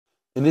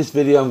In this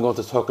video, I'm going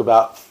to talk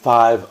about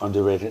 5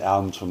 underrated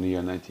albums from the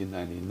year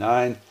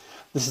 1999.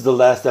 This is the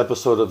last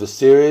episode of the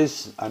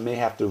series. I may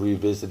have to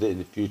revisit it in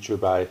the future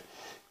by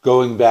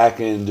going back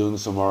and doing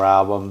some more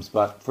albums,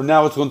 but for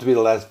now it's going to be the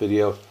last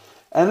video.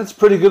 And it's a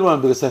pretty good one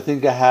because I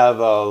think I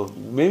have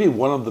maybe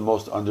one of the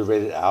most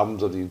underrated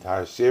albums of the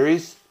entire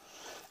series.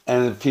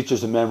 And it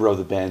features a member of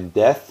the band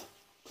Death.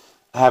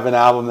 I have an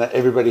album that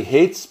everybody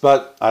hates,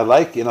 but I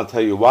like, and I'll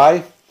tell you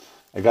why.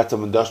 I got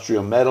some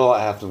industrial metal,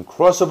 I have some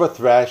crossover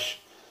thrash,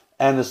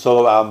 and a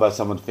solo album by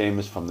someone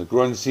famous from the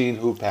grunge scene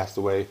who passed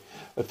away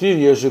a few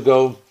years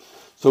ago.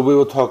 So we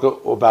will talk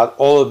about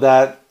all of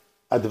that.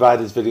 I divide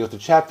this video into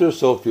chapters,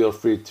 so feel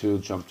free to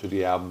jump to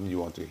the album you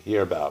want to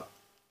hear about.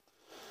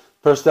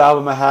 First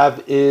album I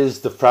have is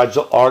The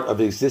Fragile Art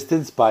of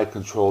Existence by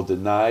Control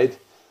Denied.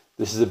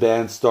 This is a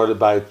band started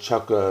by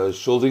Chuck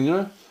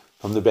Schuldiner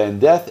from the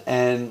band Death,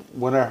 and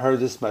when I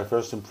heard this, my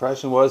first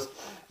impression was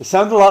it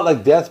sounded a lot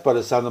like Death, but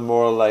it sounded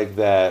more like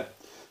that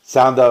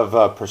Sound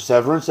of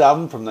Perseverance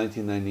album from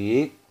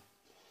 1998.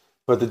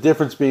 But the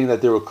difference being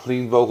that there were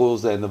clean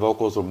vocals and the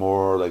vocals were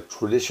more like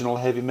traditional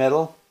heavy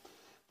metal.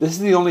 This is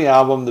the only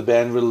album the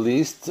band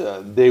released.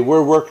 They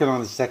were working on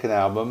the second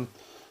album,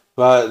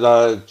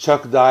 but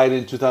Chuck died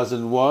in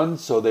 2001,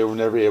 so they were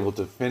never able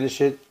to finish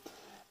it.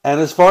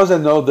 And as far as I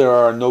know, there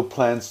are no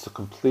plans to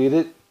complete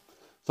it.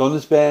 So in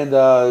this band,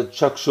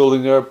 Chuck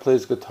Schuldiner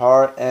plays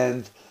guitar,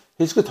 and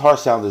his guitar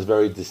sound is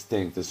very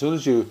distinct. As soon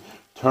as you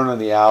turn on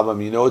the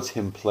album, you know it's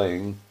him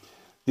playing.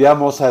 The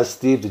album also has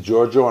Steve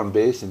DiGiorgio on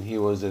bass, and he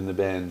was in the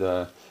band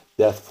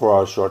Death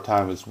for a short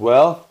time as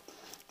well.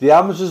 The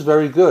album is just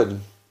very good.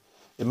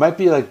 It might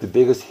be like the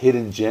biggest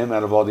hidden gem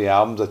out of all the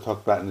albums I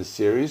talked about in this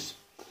series.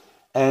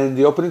 And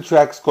the opening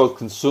track is called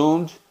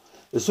Consumed.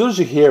 As soon as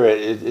you hear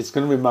it, it's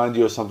going to remind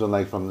you of something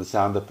like from The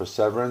Sound of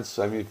Perseverance.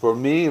 I mean, for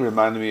me, it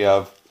reminded me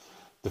of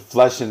The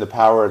Flesh and the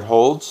Power It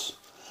Holds.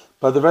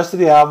 But the rest of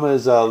the album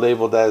is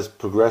labeled as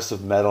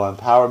progressive metal and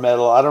power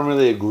metal. I don't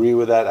really agree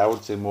with that. I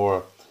would say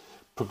more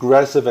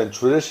progressive and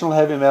traditional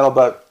heavy metal,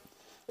 but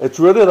it's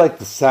really like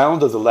the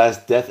sound of the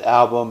last Death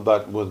album,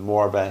 but with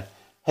more of a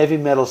heavy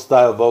metal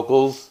style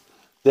vocals.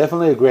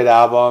 Definitely a great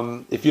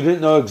album. If you didn't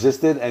know it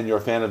existed and you're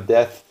a fan of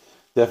Death,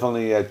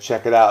 definitely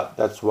check it out.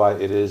 That's why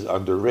it is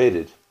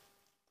underrated.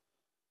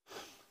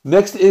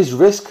 Next is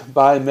Risk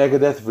by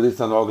Megadeth,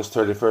 released on August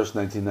 31st,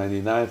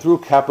 1999 through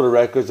Capitol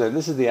Records. And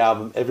this is the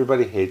album.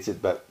 Everybody hates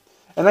it,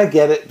 and I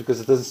get it because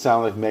it doesn't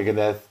sound like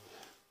Megadeth.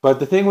 But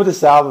the thing with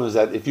this album is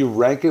that if you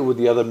rank it with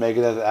the other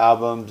Megadeth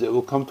albums, it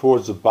will come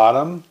towards the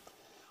bottom.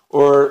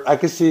 Or I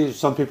could see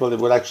some people that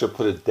would actually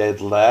put it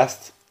dead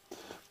last.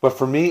 But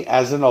for me,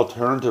 as an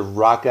alternative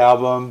rock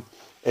album,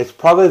 it's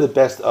probably the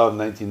best of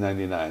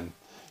 1999.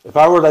 If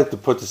I were to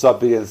put this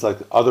up against like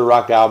other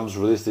rock albums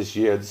released this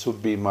year, this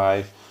would be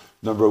my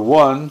number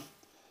one,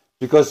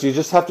 because you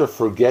just have to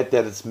forget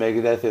that it's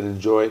Megadeth and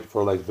enjoy it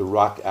for like the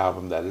rock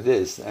album that it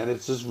is. And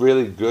it's just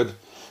really good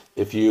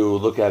if you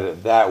look at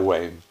it that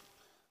way.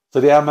 So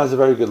the album has a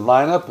very good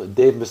lineup.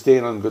 Dave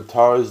Mustaine on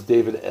guitars,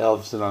 David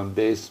Ellefson on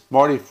bass,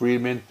 Marty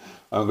Friedman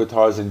on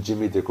guitars, and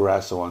Jimmy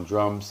DeGrasso on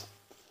drums.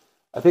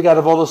 I think out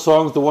of all the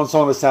songs, the one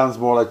song that sounds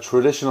more like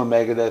traditional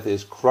Megadeth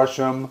is Crush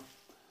 'Em.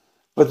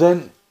 But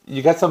then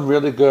you got some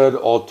really good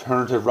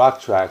alternative rock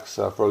tracks.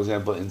 For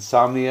example,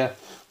 Insomnia,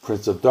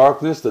 Prince of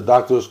Darkness, The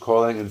Doctor Is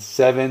Calling, and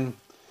Seven.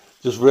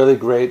 Just really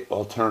great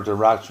alternative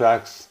rock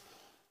tracks.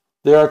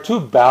 There are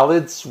 2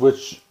 ballads,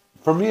 which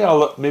for me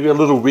are maybe a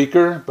little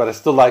weaker, but I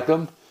still like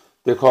them.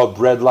 They're called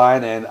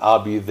Breadline and I'll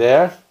Be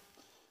There.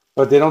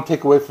 But they don't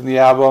take away from the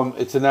album.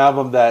 It's an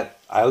album that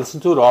I listen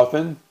to it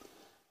often.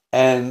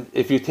 And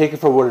if you take it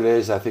for what it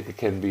is, I think it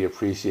can be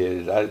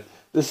appreciated.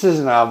 This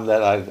is an album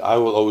that I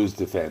will always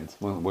defend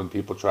when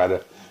people try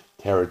to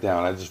tear it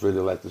down. I just really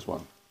like this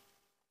one.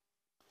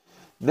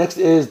 Next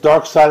is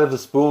Dark Side of the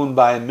Spoon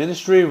by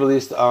Ministry,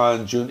 released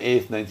on June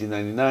 8th,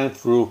 1999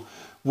 through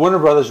Warner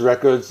Brothers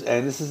Records,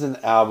 and this is an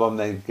album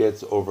that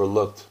gets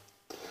overlooked.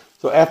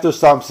 So after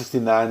Psalm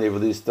 69, they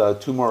released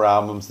 2 more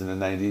albums in the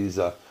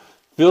 90s,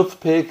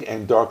 Filth Pig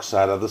and Dark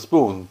Side of the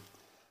Spoon.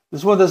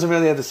 This one doesn't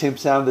really have the same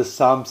sound as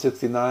Psalm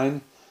 69.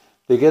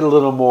 They get a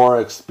little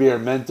more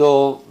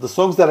experimental. The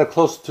songs that are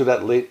close to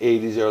that late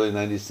 80s, early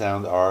 90s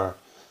sound are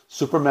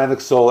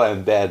Supermatic Soul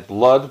and Bad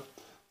Blood.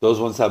 Those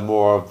ones have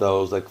more of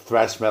those like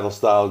thrash metal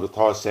style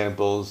guitar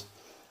samples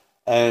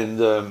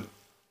and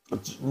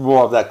it's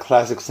more of that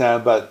classic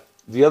sound. But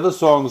the other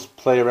songs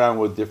play around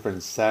with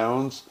different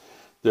sounds.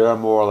 There are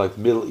more like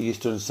Middle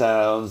Eastern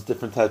sounds,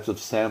 different types of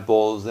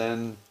samples,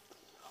 and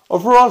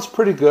overall it's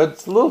pretty good.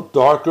 It's a little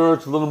darker,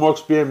 it's a little more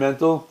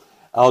experimental.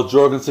 Al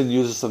Jorgensen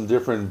uses some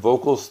different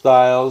vocal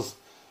styles.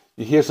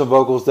 You hear some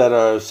vocals that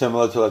are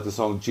similar to like the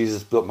song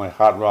Jesus Built My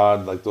Hot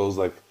Rod, like those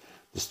like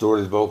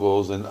distorted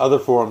vocals, and other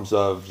forms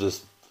of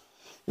just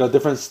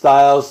different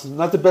styles.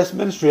 Not the best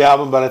Ministry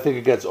album, but I think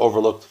it gets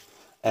overlooked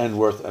and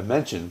worth a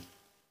mention.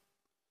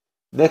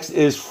 Next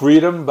is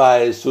Freedumb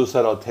by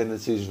Suicidal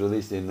Tendencies,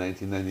 released in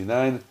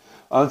 1999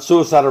 on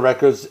Suicidal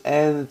Records,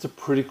 and it's a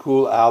pretty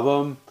cool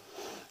album.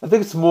 I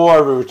think it's more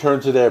of a return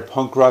to their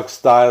punk rock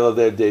style of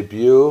their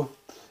debut.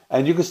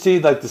 And you can see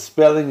like the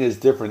spelling is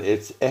different.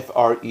 It's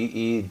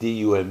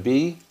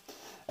Freedumb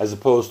as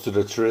opposed to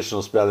the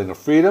traditional spelling of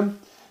freedom.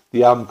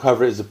 The album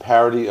cover is a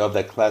parody of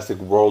that classic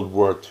World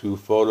War II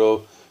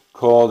photo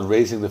called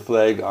Raising the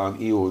Flag on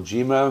Iwo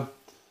Jima.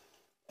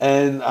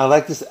 And I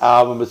like this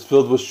album. It's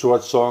filled with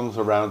short songs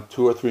around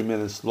 2 or 3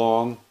 minutes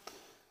long.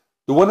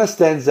 The one that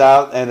stands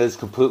out and is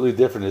completely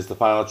different is the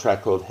final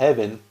track called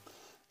Heaven.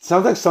 It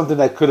sounds like something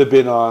that could have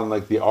been on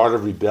like the Art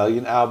of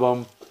Rebellion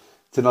album.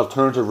 It's an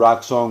alternative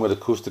rock song with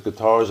acoustic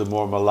guitars and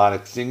more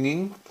melodic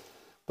singing.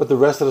 But the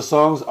rest of the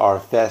songs are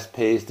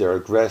fast-paced, they're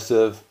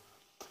aggressive.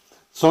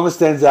 The song that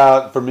stands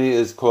out for me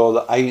is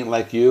called I Ain't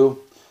Like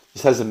You.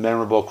 This has a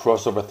memorable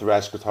crossover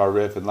thrash guitar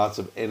riff and lots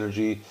of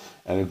energy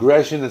and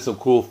aggression and some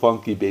cool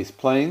funky bass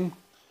playing.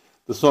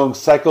 The song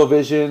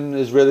Psychovision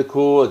is really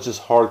cool. It's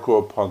just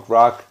hardcore punk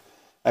rock.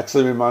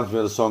 Actually reminds me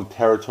of the song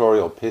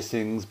Territorial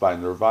Pissings by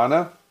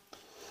Nirvana.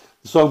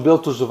 The song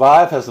Built to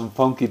Survive has some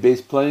funky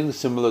bass playing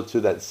similar to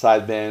that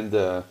side band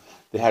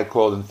they had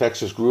called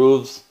Infectious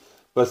Grooves,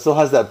 but it still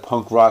has that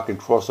punk rock and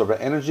crossover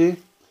energy.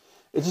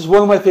 It's just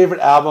one of my favorite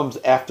albums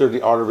after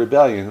The Art of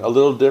Rebellion. A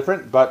little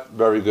different, but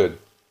very good.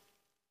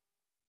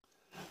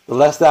 The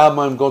last album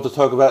I'm going to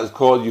talk about is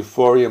called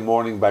Euphoria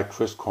Morning by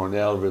Chris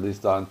Cornell,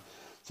 released on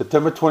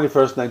September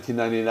 21st,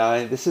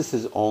 1999. This is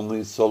his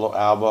only solo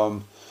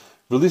album,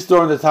 released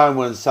during the time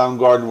when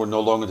Soundgarden were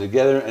no longer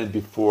together and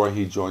before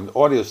he joined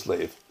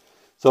Audioslave.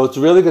 So it's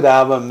a really good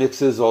album,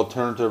 mixes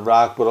alternative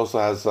rock, but also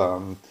has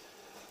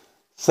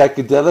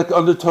psychedelic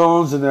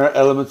undertones, and there are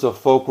elements of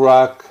folk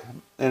rock.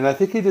 And I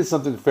think he did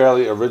something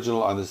fairly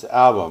original on this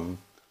album.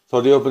 So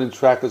the opening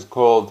track is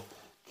called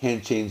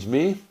Can't Change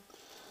Me.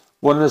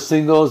 One of the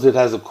singles, it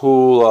has a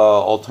cool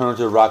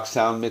alternative rock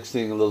sound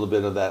mixing, a little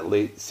bit of that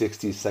late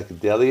 60s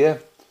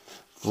psychedelia.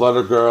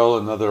 Flutter Girl,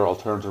 another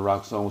alternative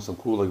rock song with some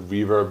cool like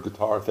reverb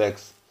guitar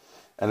effects.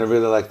 And I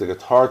really like the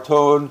guitar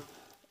tone.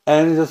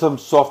 And there's some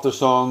softer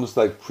songs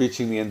like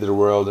Preaching the End of the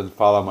World and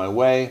Follow My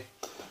Way.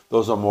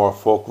 Those are more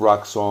folk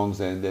rock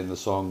songs, and then the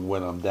song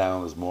When I'm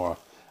Down is more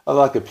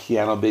like a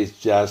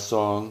piano-based jazz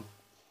song.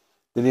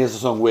 Then he has the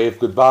song Wave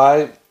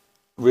Goodbye.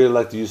 Really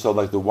like the use of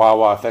like the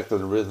wah-wah effect on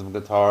the rhythm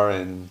guitar,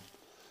 and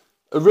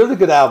a really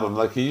good album.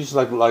 Like he uses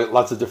like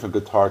lots of different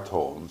guitar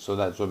tones, so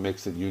that's what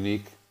makes it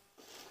unique.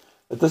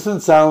 It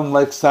doesn't sound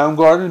like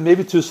Soundgarden.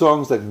 Maybe 2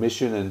 songs like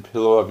Mission and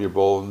Pillow of Your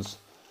Bones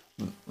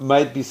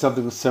might be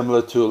something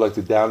similar to like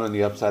the Down on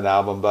the Upside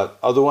album, but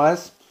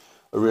otherwise,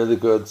 a really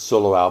good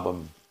solo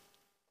album.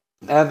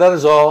 And that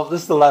is all.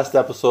 This is the last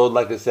episode,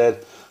 like I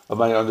said, of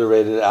my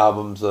underrated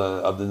albums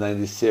of the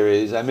 90s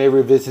series. I may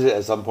revisit it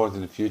at some point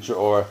in the future,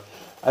 or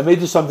I may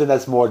do something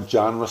that's more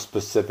genre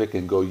specific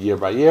and go year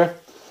by year.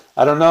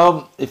 I don't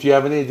know. If you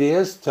have any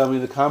ideas, tell me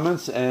in the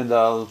comments, and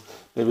I'll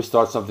maybe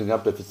start something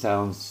up if it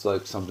sounds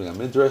like something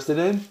I'm interested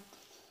in.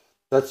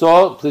 That's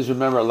all. Please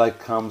remember, like,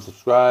 comment,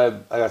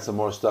 subscribe. I got some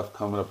more stuff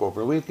coming up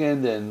over the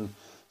weekend and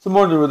some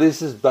more new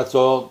releases. That's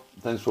all.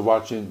 Thanks for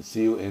watching.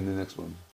 See you in the next one.